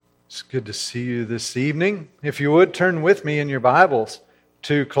It's good to see you this evening. If you would, turn with me in your Bibles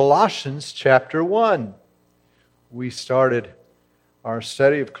to Colossians chapter 1. We started our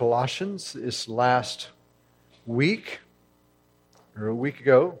study of Colossians this last week, or a week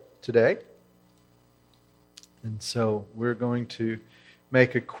ago today. And so we're going to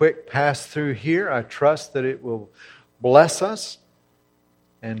make a quick pass through here. I trust that it will bless us,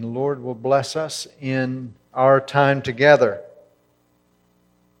 and the Lord will bless us in our time together.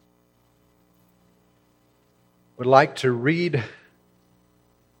 Would like to read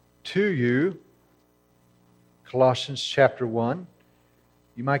to you Colossians chapter 1.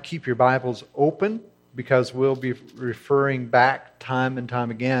 You might keep your Bibles open because we'll be referring back time and time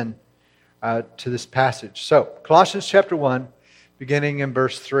again to this passage. So, Colossians chapter 1, beginning in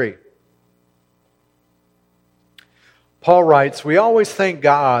verse 3. Paul writes, "We always thank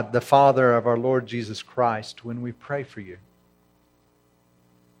God, the Father of our Lord Jesus Christ, when we pray for you.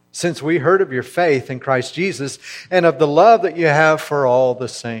 Since we heard of your faith in Christ Jesus and of the love that you have for all the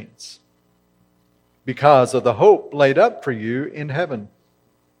saints, because of the hope laid up for you in heaven.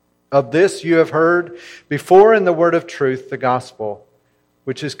 Of this you have heard before in the word of truth, the gospel,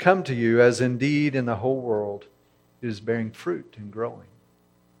 which has come to you, as indeed in the whole world it is bearing fruit and growing,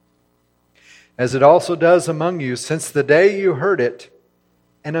 as it also does among you since the day you heard it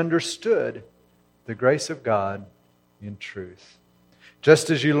and understood the grace of God in truth.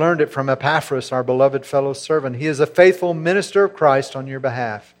 Just as you learned it from Epaphras, our beloved fellow servant. He is a faithful minister of Christ on your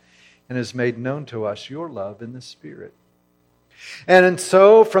behalf and has made known to us your love in the Spirit. And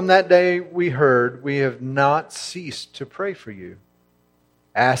so from that day we heard, we have not ceased to pray for you,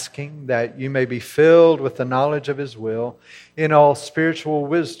 asking that you may be filled with the knowledge of His will in all spiritual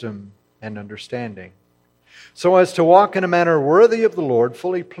wisdom and understanding, so as to walk in a manner worthy of the Lord,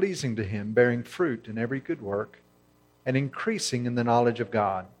 fully pleasing to Him, bearing fruit in every good work, and increasing in the knowledge of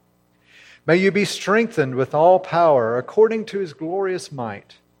God. May you be strengthened with all power according to His glorious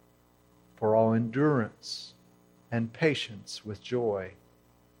might, for all endurance and patience with joy,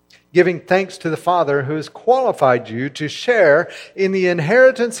 giving thanks to the Father who has qualified you to share in the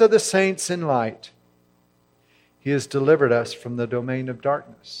inheritance of the saints in light. He has delivered us from the domain of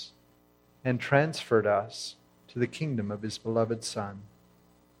darkness and transferred us to the kingdom of His beloved Son,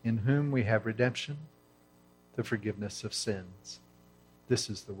 in whom we have redemption, the forgiveness of sins." This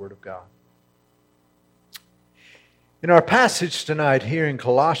is the Word of God. In our passage tonight here in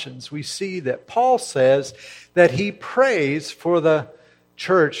Colossians, we see that Paul says that he prays for the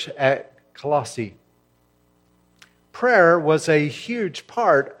church at Colossae. Prayer was a huge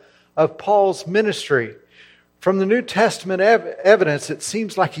part of Paul's ministry. From the New Testament evidence, it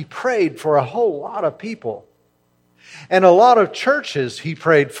seems like he prayed for a whole lot of people. And a lot of churches he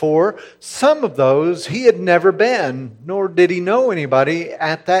prayed for, some of those he had never been, nor did he know anybody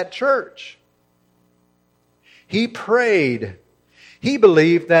at that church. He prayed. He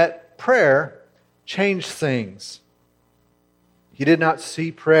believed that prayer changed things. He did not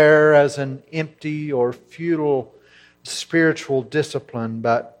see prayer as an empty or futile spiritual discipline,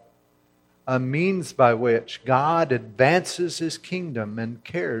 but a means by which God advances His kingdom and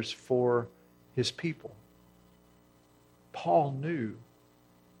cares for His people. Paul knew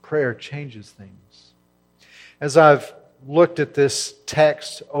prayer changes things. As I've looked at this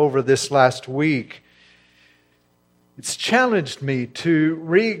text over this last week, it's challenged me to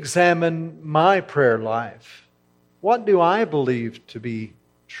re-examine my prayer life. What do I believe to be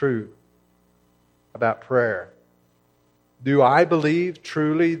true about prayer? Do I believe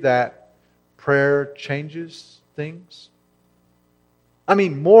truly that prayer changes things? I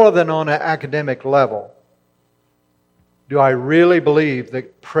mean, more than on an academic level. Do I really believe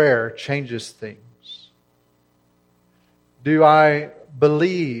that prayer changes things? Do I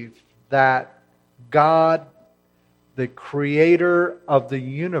believe that God, the creator of the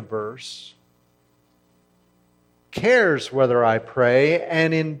universe, cares whether I pray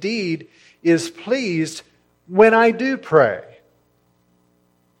and indeed is pleased when I do pray?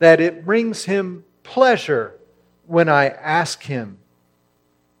 That it brings Him pleasure when I ask Him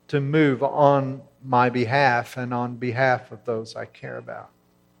to move on my behalf and on behalf of those I care about?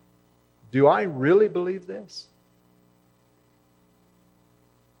 Do I really believe this?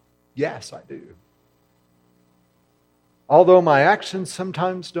 Yes, I do. Although my actions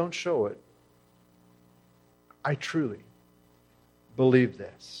sometimes don't show it, I truly believe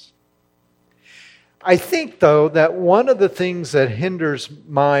this. I think, though, that one of the things that hinders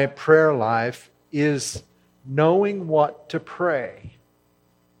my prayer life is knowing what to pray.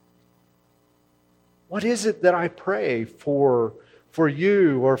 What is it that I pray for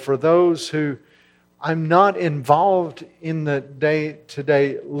you or for those who I'm not involved in the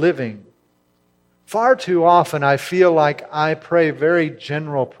day-to-day living. Far too often I feel like I pray very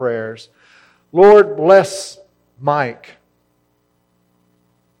general prayers. Lord, bless Mike.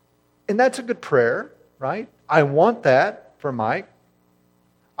 And that's a good prayer, right? I want that for Mike.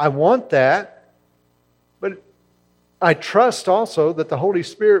 I want that. But I trust also that the Holy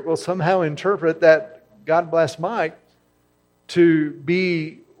Spirit will somehow interpret that God bless Mike to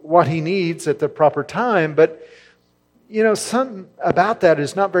be what he needs at the proper time. But, something about that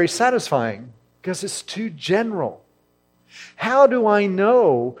is not very satisfying because it's too general. How do I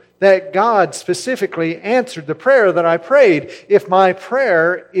know that God specifically answered the prayer that I prayed if my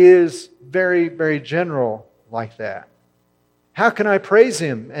prayer is very, very general like that? How can I praise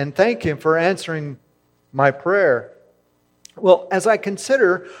Him and thank Him for answering my prayer? Well, as I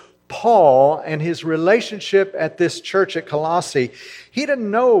consider Paul and his relationship at this church at Colossae, he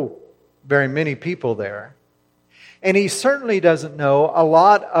didn't know very many people there. And he certainly doesn't know a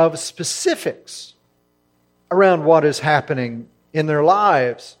lot of specifics around what is happening in their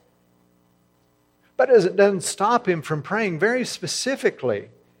lives. But it doesn't stop him from praying very specifically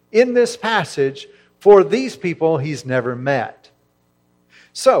in this passage for these people he's never met.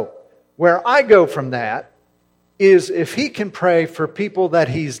 So, where I go from that is if he can pray for people that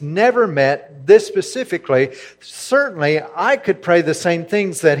he's never met this specifically, certainly I could pray the same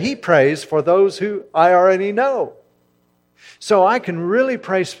things that he prays for those who I already know. So I can really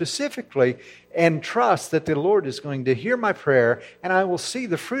pray specifically and trust that the Lord is going to hear my prayer and I will see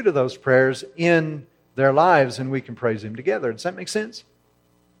the fruit of those prayers in their lives and we can praise Him together. Does that make sense?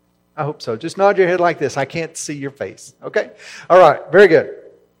 I hope so. Just nod your head like this. I can't see your face. Okay? All right. Very good.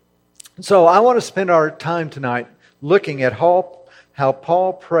 So I want to spend our time tonight looking at how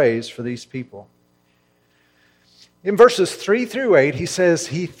Paul prays for these people. In verses 3 through 8, he says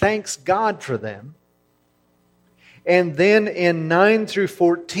he thanks God for them. And then in 9 through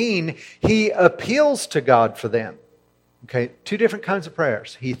 14, he appeals to God for them. Okay, two different kinds of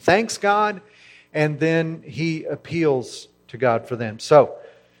prayers. He thanks God, and then he appeals to God for them. So,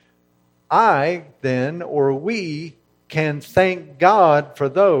 we can thank God for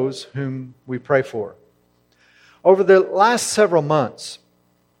those whom we pray for. Over the last several months,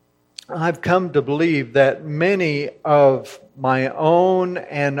 I've come to believe that many of my own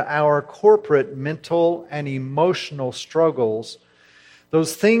and our corporate mental and emotional struggles,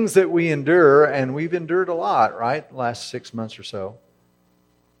 those things that we endure, and we've endured a lot, right, the last 6 months or so,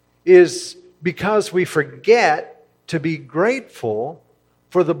 is because we forget to be grateful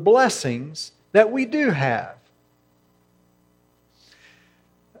for the blessings that we do have.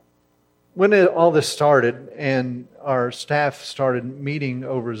 When all this started and our staff started meeting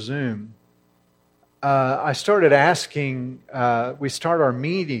over Zoom, I started asking, we start our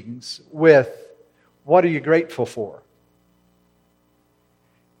meetings with, what are you grateful for?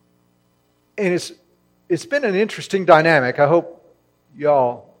 And it's been an interesting dynamic. I hope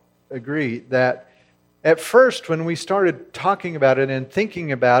y'all agree that at first when we started talking about it and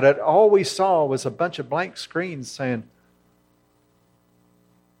thinking about it, all we saw was a bunch of blank screens saying,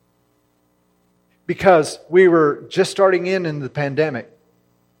 because we were just starting in the pandemic.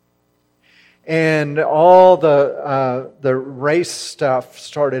 And all the race stuff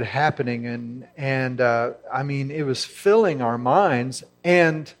started happening. And it was filling our minds.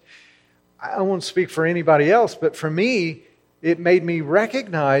 And I won't speak for anybody else, but for me, it made me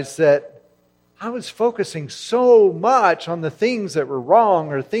recognize that I was focusing so much on the things that were wrong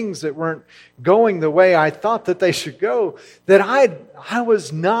or things that weren't going the way I thought that they should go, that I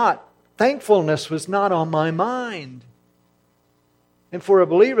was not. Thankfulness was not on my mind. And for a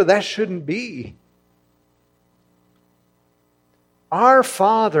believer, that shouldn't be. Our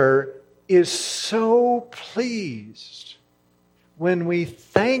Father is so pleased when we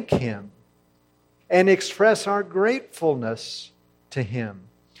thank Him and express our gratefulness to Him.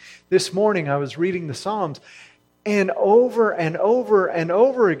 This morning I was reading the Psalms, and over and over and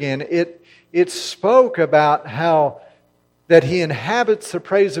over again it spoke about how that He inhabits the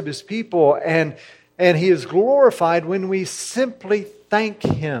praise of His people, and He is glorified when we simply thank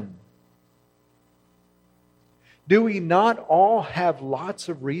Him. Do we not all have lots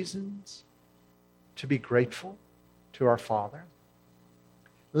of reasons to be grateful to our Father?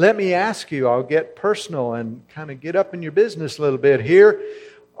 Let me ask you, I'll get personal and kind of get up in your business a little bit here.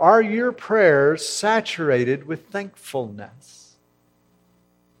 Are your prayers saturated with thankfulness?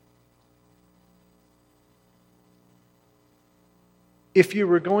 If you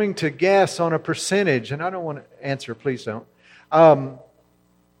were going to guess on a percentage, and I don't want to answer, please don't, how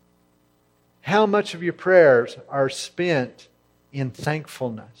much of your prayers are spent in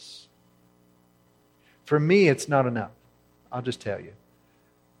thankfulness? For me, it's not enough. I'll just tell you.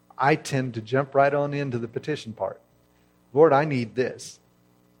 I tend to jump right on into the petition part. Lord, I need this.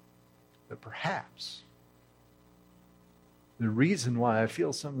 But perhaps the reason why I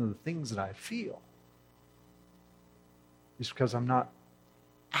feel some of the things that I feel is because I'm not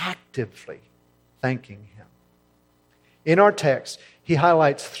actively thanking Him. In our text, he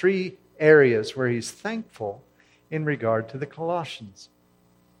highlights 3 areas where he's thankful in regard to the Colossians.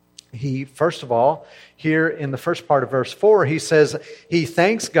 He, first of all, here in the first part of verse 4, he says he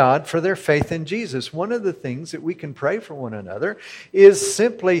thanks God for their faith in Jesus. One of the things that we can pray for one another is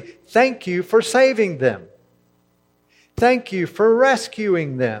simply, thank you for saving them. Thank you for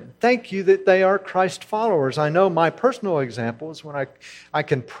rescuing them. Thank you that they are Christ followers. I know my personal example is when I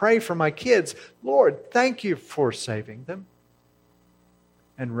can pray for my kids, Lord, thank you for saving them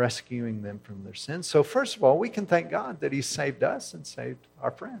and rescuing them from their sins. So first of all, we can thank God that He saved us and saved our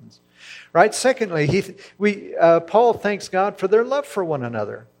friends. Right? Secondly, Paul thanks God for their love for one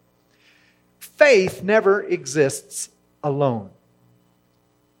another. Faith never exists alone.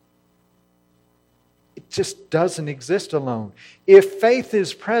 It just doesn't exist alone. If faith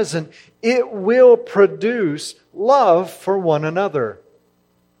is present, it will produce love for one another.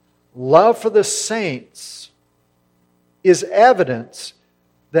 Love for the saints is evidence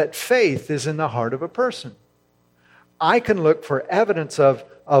that faith is in the heart of a person. I can look for evidence of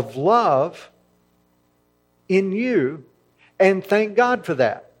love in you and thank God for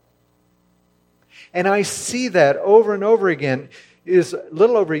that. And I see that over and over again. Is a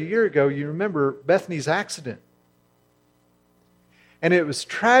little over a year ago, you remember Bethany's accident. And it was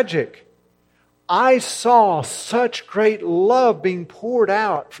tragic. I saw such great love being poured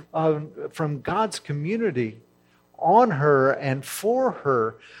out from God's community on her and for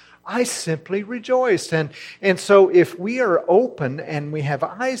her. I simply rejoiced. And so if we are open and we have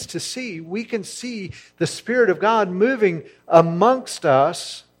eyes to see, we can see the Spirit of God moving amongst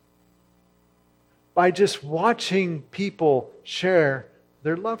us by just watching people share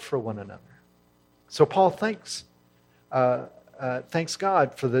their love for one another. So Paul thanks God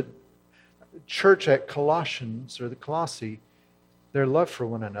for the church at Colossians, or the Colossae, their love for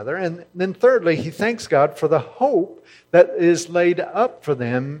one another. And then thirdly, he thanks God for the hope that is laid up for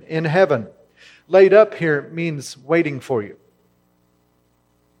them in heaven. Laid up here means waiting for you.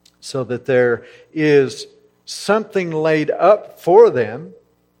 So that there is something laid up for them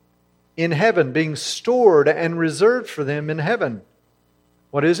in heaven, being stored and reserved for them in heaven.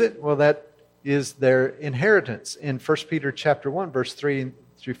 What is it? Well, that is their inheritance. In 1 Peter chapter 1, verse 3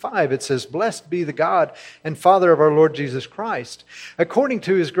 through 5, it says, "Blessed be the God and Father of our Lord Jesus Christ. According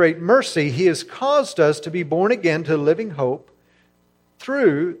to His great mercy, He has caused us to be born again to living hope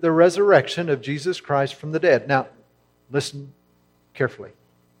through the resurrection of Jesus Christ from the dead." Now, listen carefully.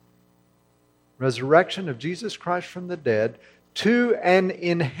 Resurrection of Jesus Christ from the dead to an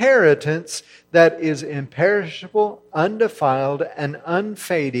inheritance that is imperishable, undefiled, and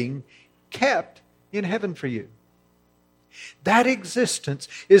unfading, kept in heaven for you. That existence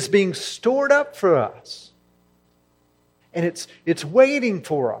is being stored up for us. And it's waiting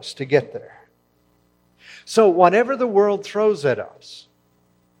for us to get there. So whatever the world throws at us,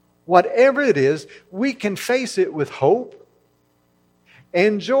 whatever it is, we can face it with hope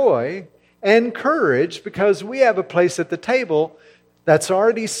and joy and courage, because we have a place at the table that's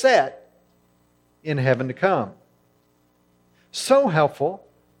already set in heaven to come. So helpful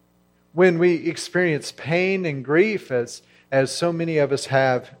when we experience pain and grief, as so many of us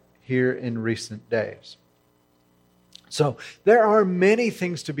have here in recent days. So there are many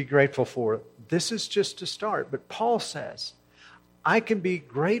things to be grateful for. This is just a start. But Paul says, I can be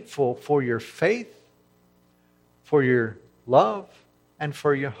grateful for your faith, for your love, and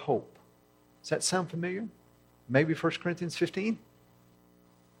for your hope. Does that sound familiar? Maybe 1 Corinthians 15?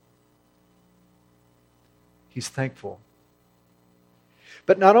 He's thankful.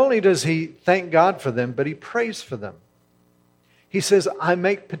 But not only does he thank God for them, but he prays for them. He says, I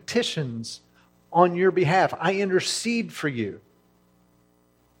make petitions on your behalf. I intercede for you.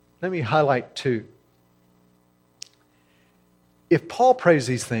 Let me highlight 2. If Paul prays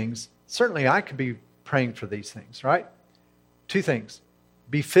these things, certainly I could be praying for these things, right? 2 things.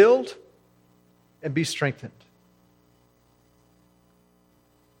 Be filled and be strengthened.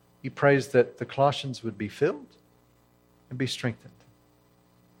 He prays that the Colossians would be filled and be strengthened.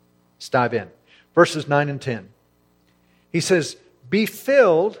 Let's dive in. Verses 9 and 10. He says, be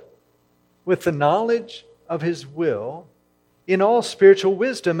filled with the knowledge of His will in all spiritual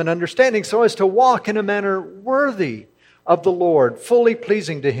wisdom and understanding, so as to walk in a manner worthy of the Lord, fully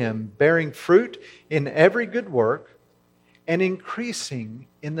pleasing to Him, bearing fruit in every good work and increasing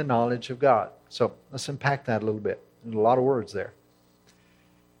in the knowledge of God. So let's unpack that a little bit. There's a lot of words there.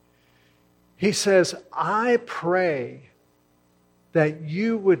 He says, I pray that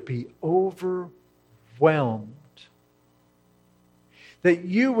you would be overwhelmed, that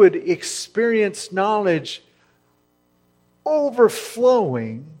you would experience knowledge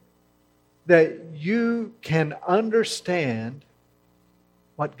overflowing, that you can understand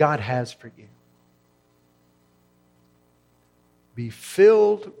what God has for you. Be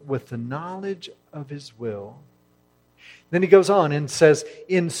filled with the knowledge of His will. Then he goes on and says,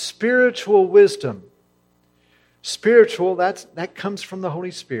 in spiritual wisdom. Spiritual, that comes from the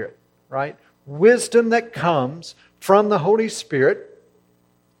Holy Spirit, right? Wisdom that comes from the Holy Spirit.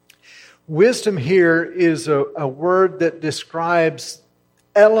 Wisdom here is a word that describes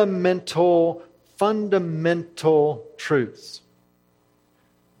elemental, fundamental truths.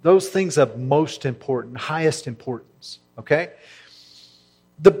 Those things of most important, highest importance, okay?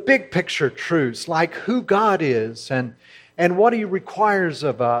 The big picture truths, like who God is and what He requires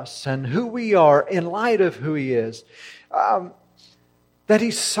of us and who we are in light of who He is. That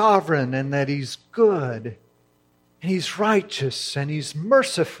He's sovereign and that He's good and He's righteous and He's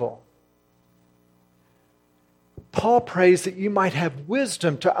merciful. Paul prays that you might have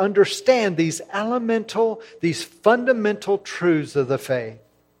wisdom to understand these elemental, these fundamental truths of the faith.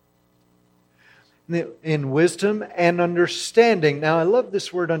 In wisdom and understanding. Now, I love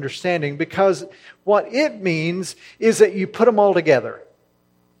this word understanding because what it means is that you put them all together.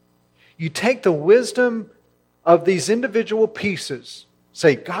 You take the wisdom of these individual pieces,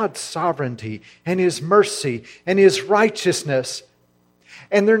 say God's sovereignty and His mercy and His righteousness,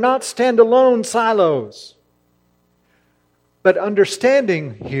 and they're not standalone silos. But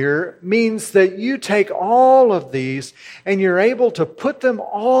understanding here means that you take all of these and you're able to put them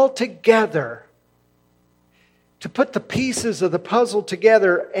all together, to put the pieces of the puzzle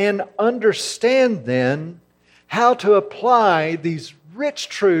together and understand then how to apply these rich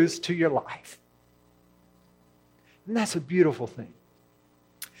truths to your life. And that's a beautiful thing.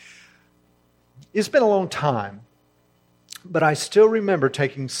 It's been a long time, but I still remember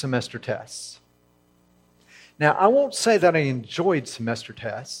taking semester tests. Now, I won't say that I enjoyed semester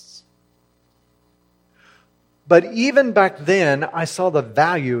tests, but even back then, I saw the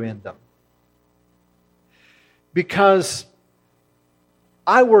value in them. Because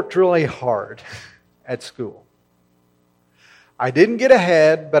I worked really hard at school. I didn't get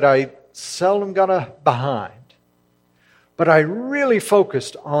ahead, but I seldom got behind. But I really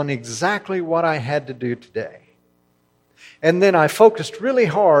focused on exactly what I had to do today. And then I focused really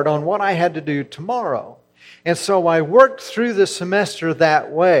hard on what I had to do tomorrow. And so I worked through the semester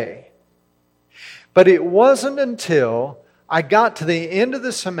that way. But it wasn't until I got to the end of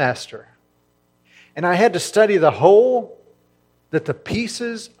the semester and I had to study the whole that the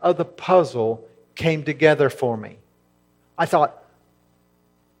pieces of the puzzle came together for me. I thought,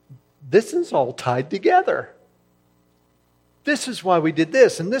 this is all tied together. This is why we did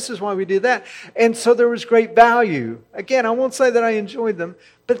this, and this is why we did that. And so there was great value. Again, I won't say that I enjoyed them,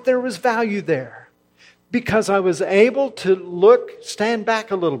 but there was value there. Because I was able to stand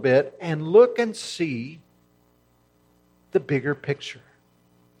back a little bit and look and see the bigger picture.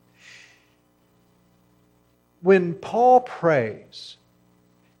 When Paul prays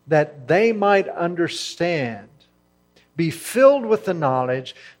that they might understand, be filled with the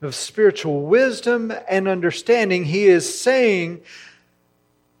knowledge of spiritual wisdom and understanding, he is saying,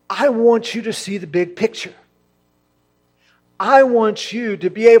 I want you to see the big picture. I want you to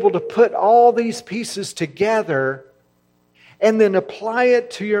be able to put all these pieces together and then apply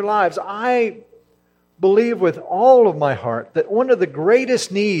it to your lives. I believe with all of my heart that one of the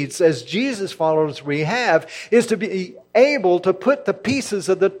greatest needs as Jesus followers we have is to be able to put the pieces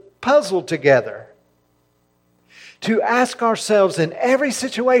of the puzzle together. To ask ourselves in every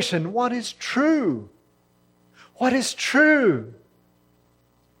situation, what is true? What is true?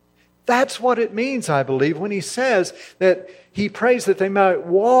 That's what it means, I believe, when he says that he prays that they might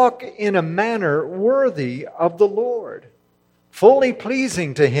walk in a manner worthy of the Lord, fully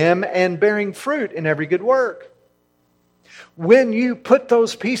pleasing to Him and bearing fruit in every good work. When you put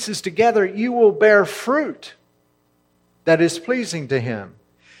those pieces together, you will bear fruit that is pleasing to Him.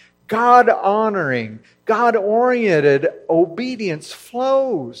 God-honoring, God-oriented obedience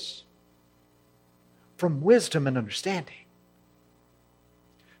flows from wisdom and understanding.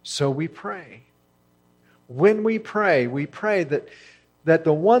 So we pray. When we pray that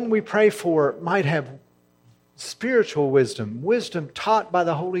the one we pray for might have spiritual wisdom, wisdom taught by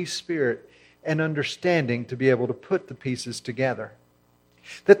the Holy Spirit, and understanding to be able to put the pieces together.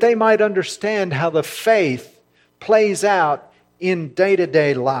 That they might understand how the faith plays out in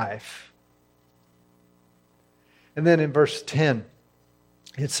day-to-day life. And then in verse 10,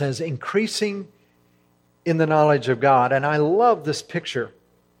 it says, increasing in the knowledge of God. And I love this picture,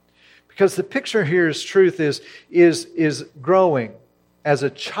 because the picture here is truth is growing as a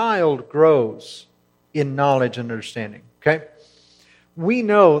child grows in knowledge and understanding. Okay? We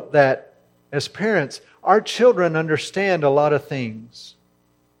know that as parents, our children understand a lot of things.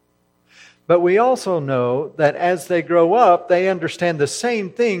 But we also know that as they grow up, they understand the same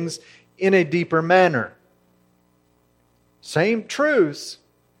things in a deeper manner. Same truths,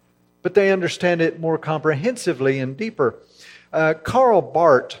 but they understand it more comprehensively and deeper. Karl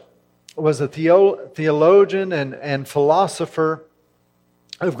Barth was a theologian and philosopher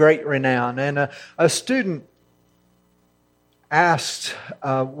of great renown. And a student asked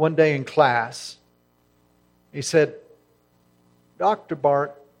one day in class, he said, Dr.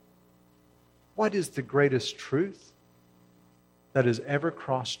 Barth, what is the greatest truth that has ever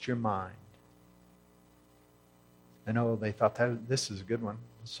crossed your mind? I know they thought this is a good one.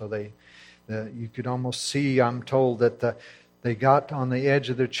 So you could almost see, I'm told, that they got on the edge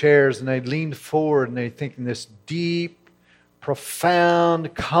of their chairs and they leaned forward and they're thinking this deep,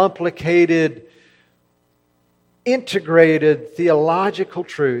 profound, complicated, integrated theological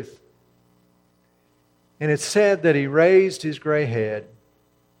truth. And it's said that he raised his gray head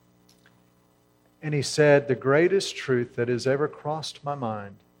and he said, the greatest truth that has ever crossed my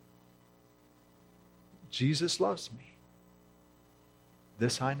mind, Jesus loves me.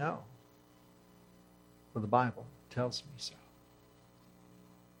 This I know, for the Bible tells me so.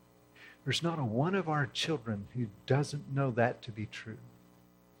 There's not a one of our children who doesn't know that to be true.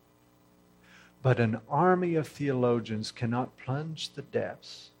 But an army of theologians cannot plunge the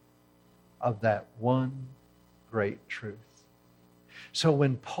depths of that one great truth. So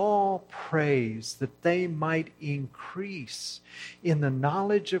when Paul prays that they might increase in the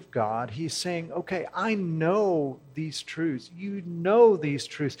knowledge of God, he's saying, okay, I know these truths. You know these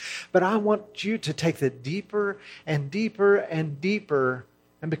truths. But I want you to take it deeper and deeper and deeper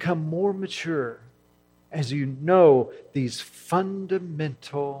and become more mature as you know these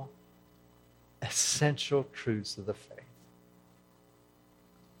fundamental, essential truths of the faith.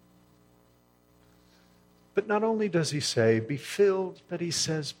 But not only does he say, be filled, but he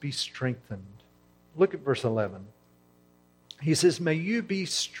says, be strengthened. Look at verse 11. He says, may you be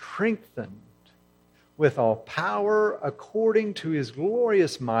strengthened with all power according to his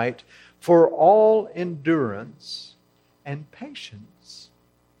glorious might for all endurance and patience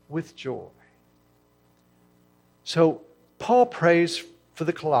with joy. So Paul prays for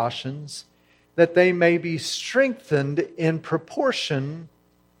the Colossians that they may be strengthened in proportion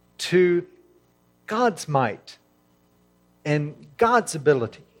to God's might and God's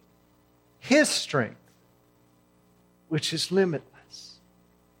ability, His strength, which is limitless.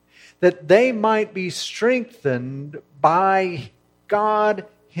 That they might be strengthened by God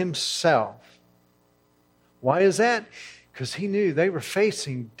Himself. Why is that? Because He knew they were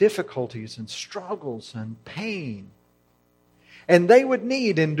facing difficulties and struggles and pain. And they would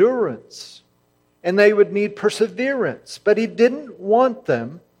need endurance. And they would need perseverance. But He didn't want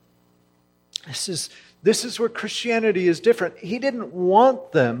them. This is where Christianity is different. He didn't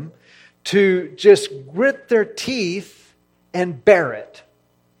want them to just grit their teeth and bear it.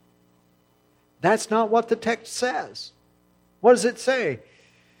 That's not what the text says. What does it say?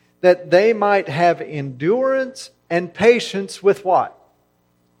 That they might have endurance and patience with what?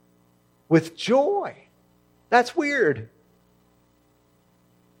 With joy. That's weird.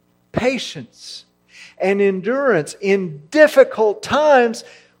 Patience and endurance in difficult times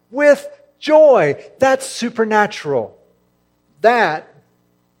with joy. That's supernatural. That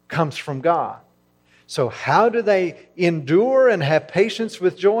comes from God. So how do they endure and have patience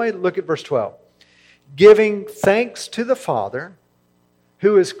with joy? Look at verse 12. Giving thanks to the Father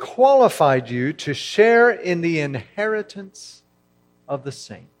who has qualified you to share in the inheritance of the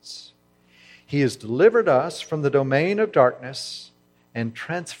saints. He has delivered us from the domain of darkness and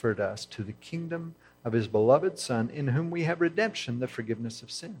transferred us to the kingdom of His beloved Son, in whom we have redemption, the forgiveness of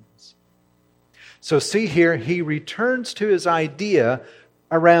sins. So see here, he returns to his idea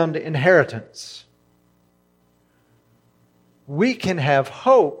around inheritance. We can have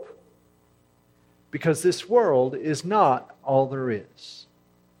hope because this world is not all there is.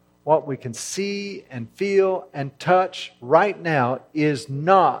 What we can see and feel and touch right now is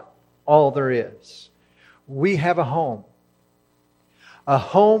not all there is. We have a home. A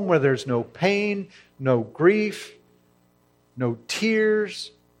home where there's no pain, no grief, no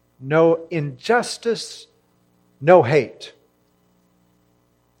tears, no injustice, no hate.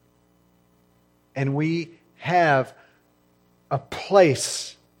 And we have a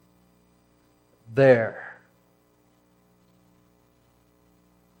place there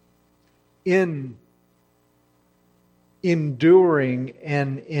in enduring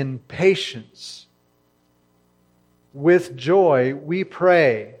and in patience, with joy, we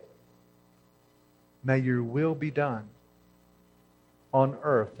pray, may your will be done on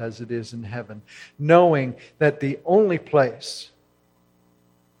earth as it is in heaven, knowing that the only place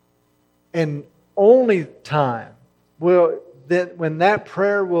and only time when that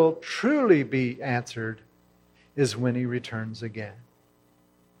prayer will truly be answered is when He returns again.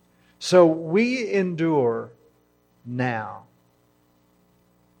 So we endure now.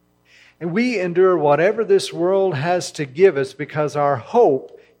 And we endure whatever this world has to give us because our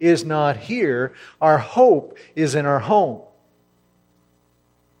hope is not here. Our hope is in our home.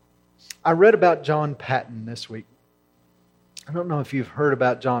 I read about John Paton this week. I don't know if you've heard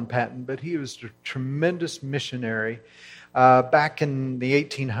about John Paton, but he was a tremendous missionary back in the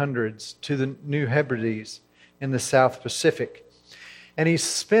 1800s to the New Hebrides in the South Pacific. And he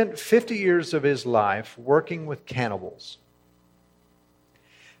spent 50 years of his life working with cannibals.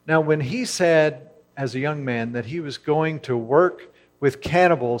 Now, when he said, as a young man, that he was going to work with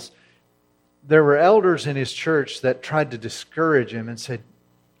cannibals, there were elders in his church that tried to discourage him and said,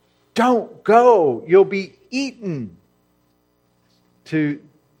 "Don't go, you'll be eaten." To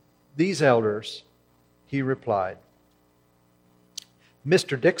these elders, he replied,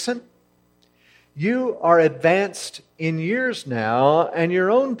 "Mr. Dixon, you are advanced in years now, and your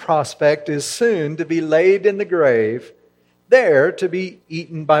own prospect is soon to be laid in the grave, there to be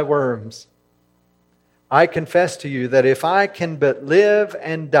eaten by worms. I confess to you that if I can but live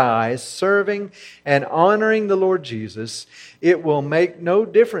and die serving and honoring the Lord Jesus, it will make no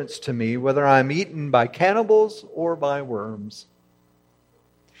difference to me whether I'm eaten by cannibals or by worms.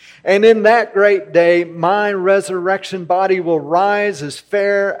 And in that great day, my resurrection body will rise as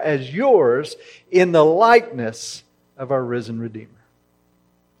fair as yours in the likeness of our risen Redeemer."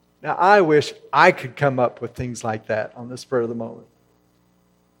 Now, I wish I could come up with things like that on the spur of the moment.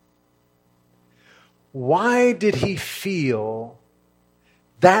 Why did he feel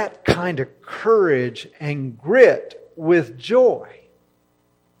that kind of courage and grit with joy?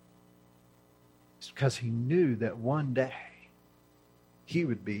 It's because he knew that one day he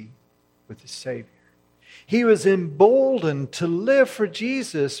would be with his Savior. He was emboldened to live for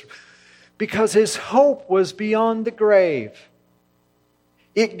Jesus because his hope was beyond the grave.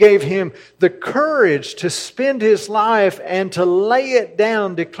 It gave him the courage to spend his life and to lay it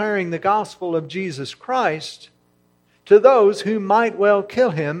down declaring the gospel of Jesus Christ to those who might well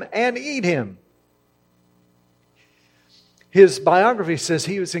kill him and eat him. His biography says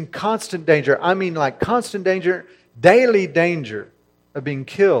he was in constant danger. I mean, like constant danger, daily danger of being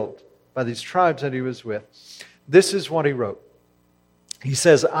killed by these tribes that he was with. This is what he wrote. He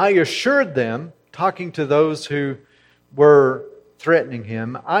says, "I assured them," talking to those who were threatening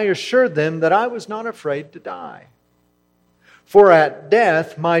him, "I assured them that I was not afraid to die. For at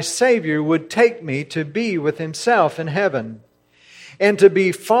death my Savior would take me to be with Himself in heaven, and to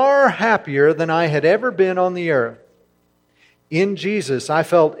be far happier than I had ever been on the earth. In Jesus I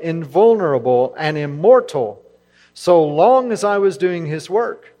felt invulnerable and immortal so long as I was doing His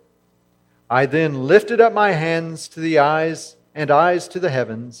work. I then lifted up my hands to the eyes to the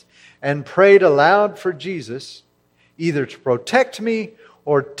heavens and prayed aloud for Jesus, either to protect me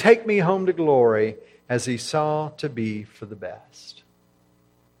or take me home to glory, as He saw to be for the best."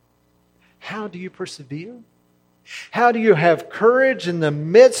 How do you persevere? How do you have courage in the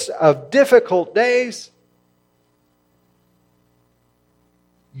midst of difficult days?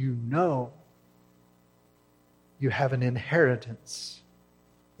 You know you have an inheritance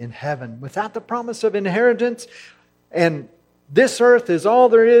in heaven. Without the promise of inheritance, and this earth is all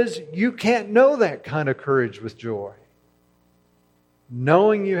there is, you can't know that kind of courage with joy.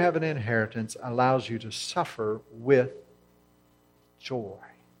 Knowing you have an inheritance allows you to suffer with joy.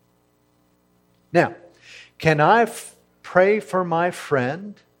 Now, can I pray for my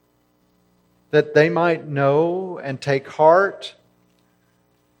friend that they might know and take heart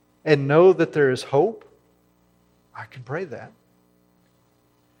and know that there is hope? I can pray that.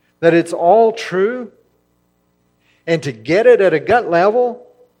 That it's all true, and to get it at a gut level,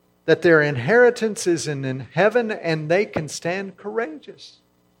 that their inheritance is in heaven and they can stand courageous.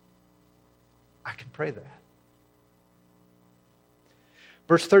 I can pray that.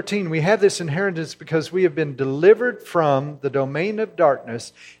 Verse 13, we have this inheritance because we have been delivered from the domain of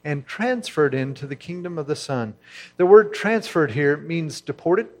darkness and transferred into the kingdom of the Son. The word transferred here means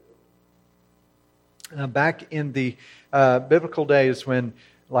deported. Back in the biblical days when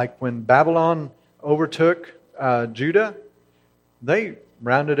Babylon overtook Judah, they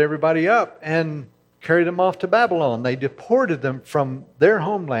rounded everybody up and carried them off to Babylon. They deported them from their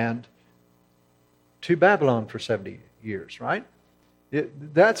homeland to Babylon for 70 years, right?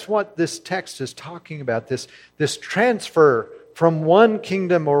 That's what this text is talking about, this transfer from one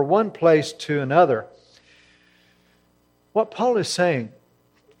kingdom or one place to another. What Paul is saying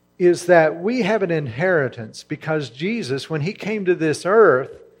is that we have an inheritance because Jesus, when He came to this earth,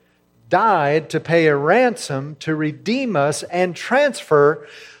 died to pay a ransom to redeem us and transfer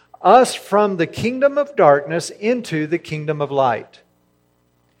us from the kingdom of darkness into the kingdom of light.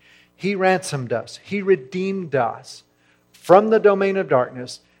 He ransomed us. He redeemed us from the domain of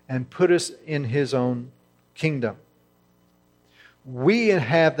darkness and put us in His own kingdom. We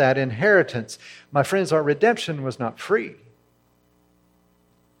have that inheritance. My friends, our redemption was not free.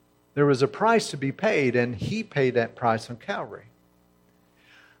 There was a price to be paid, and He paid that price on Calvary.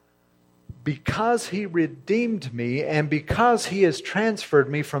 Because He redeemed me and because He has transferred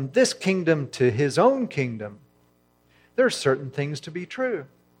me from this kingdom to His own kingdom, there are certain things to be true.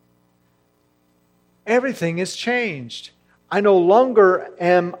 Everything is changed. I no longer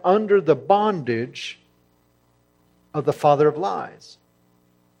am under the bondage of the father of lies.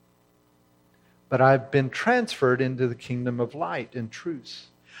 But I've been transferred into the kingdom of light and truth.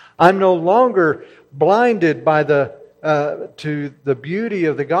 I'm no longer blinded by to the beauty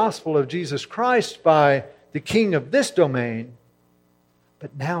of the gospel of Jesus Christ by the king of this domain.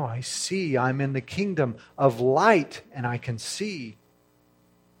 But now I see I'm in the kingdom of light and I can see.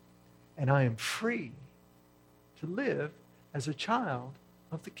 And I am free to live as a child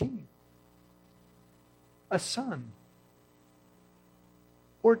of the King. A son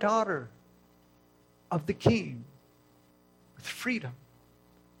or daughter of the King with freedom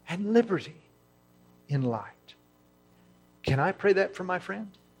and liberty in light. Can I pray that for my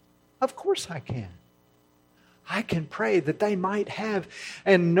friend? Of course I can. I can pray that they might have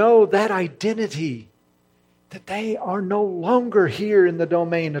and know that identity, that they are no longer here in the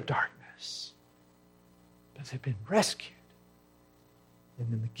domain of darkness, but they've been rescued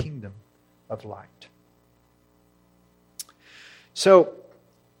and in the kingdom of light. So,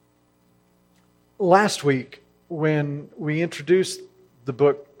 last week when we introduced the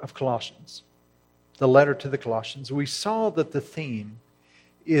book of Colossians, the letter to the Colossians, we saw that the theme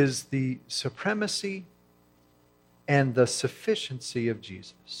is the supremacy and the sufficiency of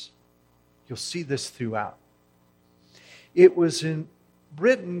Jesus. You'll see this throughout. It was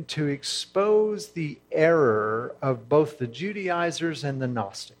written to expose the error of both the Judaizers and the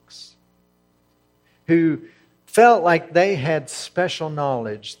Gnostics, who felt like they had special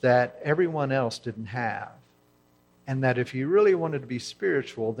knowledge that everyone else didn't have. And that if you really wanted to be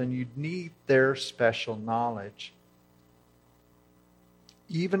spiritual, then you'd need their special knowledge.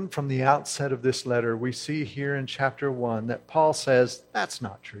 Even from the outset of this letter, we see here in chapter 1 that Paul says, that's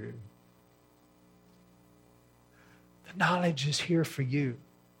not true. The knowledge is here for you,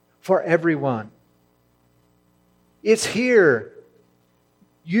 for everyone. It's here.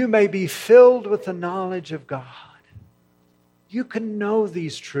 You may be filled with the knowledge of God. You can know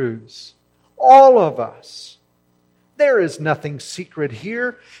these truths. All of us. There is nothing secret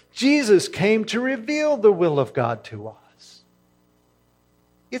here. Jesus came to reveal the will of God to us.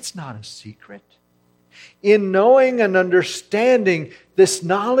 It's not a secret. In knowing and understanding this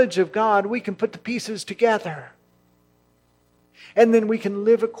knowledge of God, we can put the pieces together. And then we can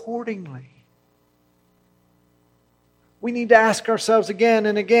live accordingly. We need to ask ourselves again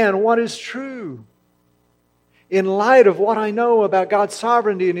and again, what is true? In light of what I know about God's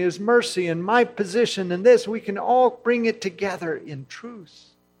sovereignty and His mercy and my position in this, we can all bring it together in truth.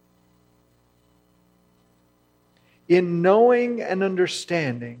 In knowing and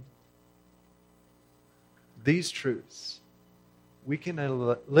understanding these truths, we can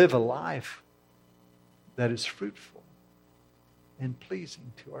live a life that is fruitful and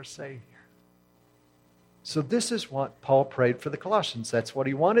pleasing to our Savior. So this is what Paul prayed for the Colossians. That's what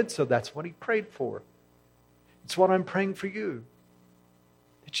he wanted, so that's what he prayed for. It's what I'm praying for you.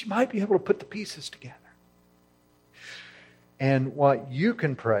 That you might be able to put the pieces together. And what you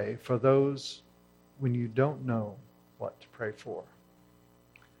can pray for those when you don't know what to pray for.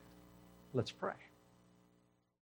 Let's pray.